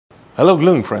Hello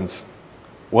gluing friends,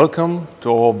 welcome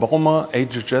to our Baumer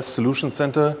HHS Solution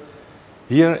Center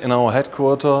here in our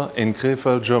headquarters in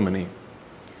Krefeld, Germany.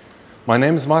 My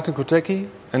name is Martin Kotecki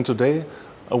and today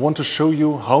I want to show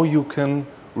you how you can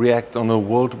react on a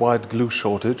worldwide glue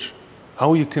shortage,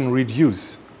 how you can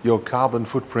reduce your carbon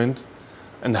footprint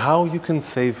and how you can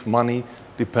save money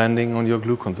depending on your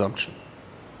glue consumption.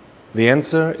 The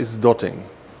answer is dotting.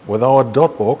 With our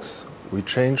Dotbox we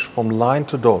change from line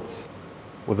to dots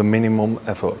with a minimum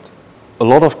effort. A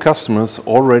lot of customers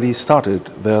already started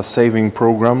their saving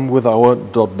program with our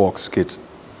Dotbox kit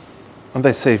and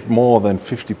they saved more than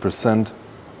 50%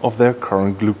 of their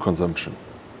current glue consumption.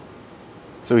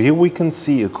 So here we can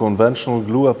see a conventional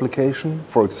glue application,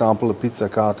 for example a pizza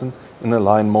carton in a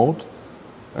line mode,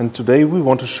 and today we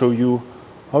want to show you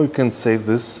how you can save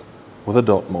this with a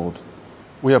dot mode.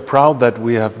 We are proud that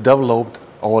we have developed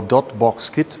our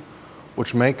Dotbox kit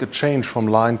which make a change from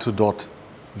line to dot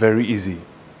very easy.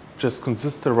 Just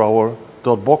consists of our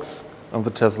Dotbox and the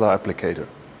Tesla applicator.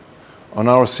 On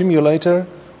our simulator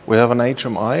we have an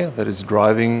HMI that is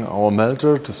driving our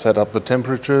melter to set up the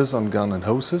temperatures on gun and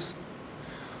hoses,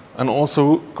 and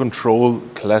also control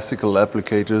classical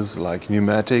applicators like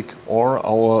pneumatic or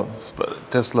our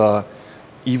Tesla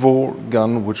Evo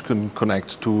gun which can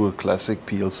connect to a classic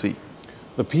PLC.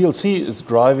 The PLC is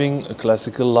driving a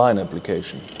classical line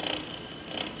application.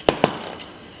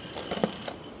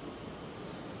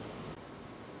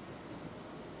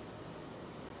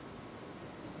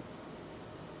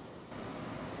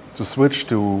 To switch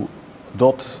to a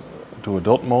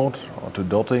dot mode or to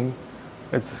dotting,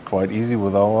 it's quite easy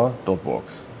with our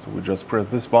Dotbox. So we just press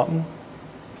this button,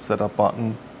 setup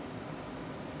button,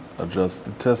 adjust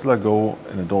the Tesla Go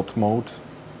in a dot mode,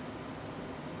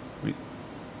 we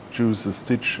choose the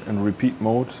stitch and repeat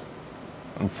mode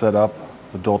and set up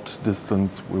the dot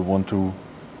distance we want to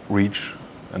reach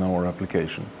in our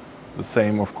application. The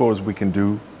same of course we can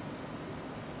do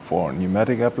for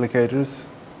pneumatic applicators.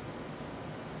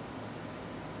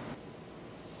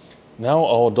 Now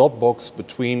our Dotbox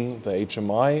between the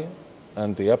HMI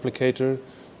and the applicator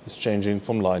is changing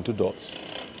from line to dots.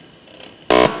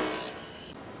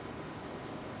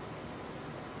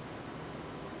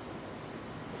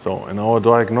 So in our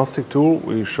diagnostic tool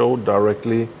we show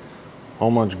directly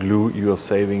how much glue you are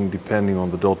saving depending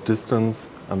on the dot distance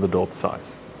and the dot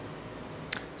size.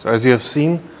 So as you have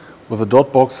seen, with the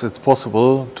Dotbox it's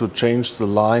possible to change the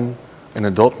line in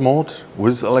a dot mode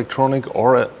with electronic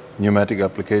or pneumatic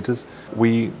applicators.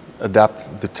 We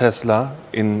adapt the Tesla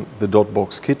in the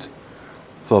Dotbox kit,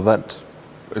 so that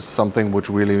is something which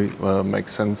really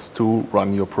makes sense to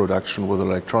run your production with an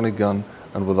electronic gun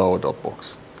and with our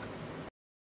Dotbox.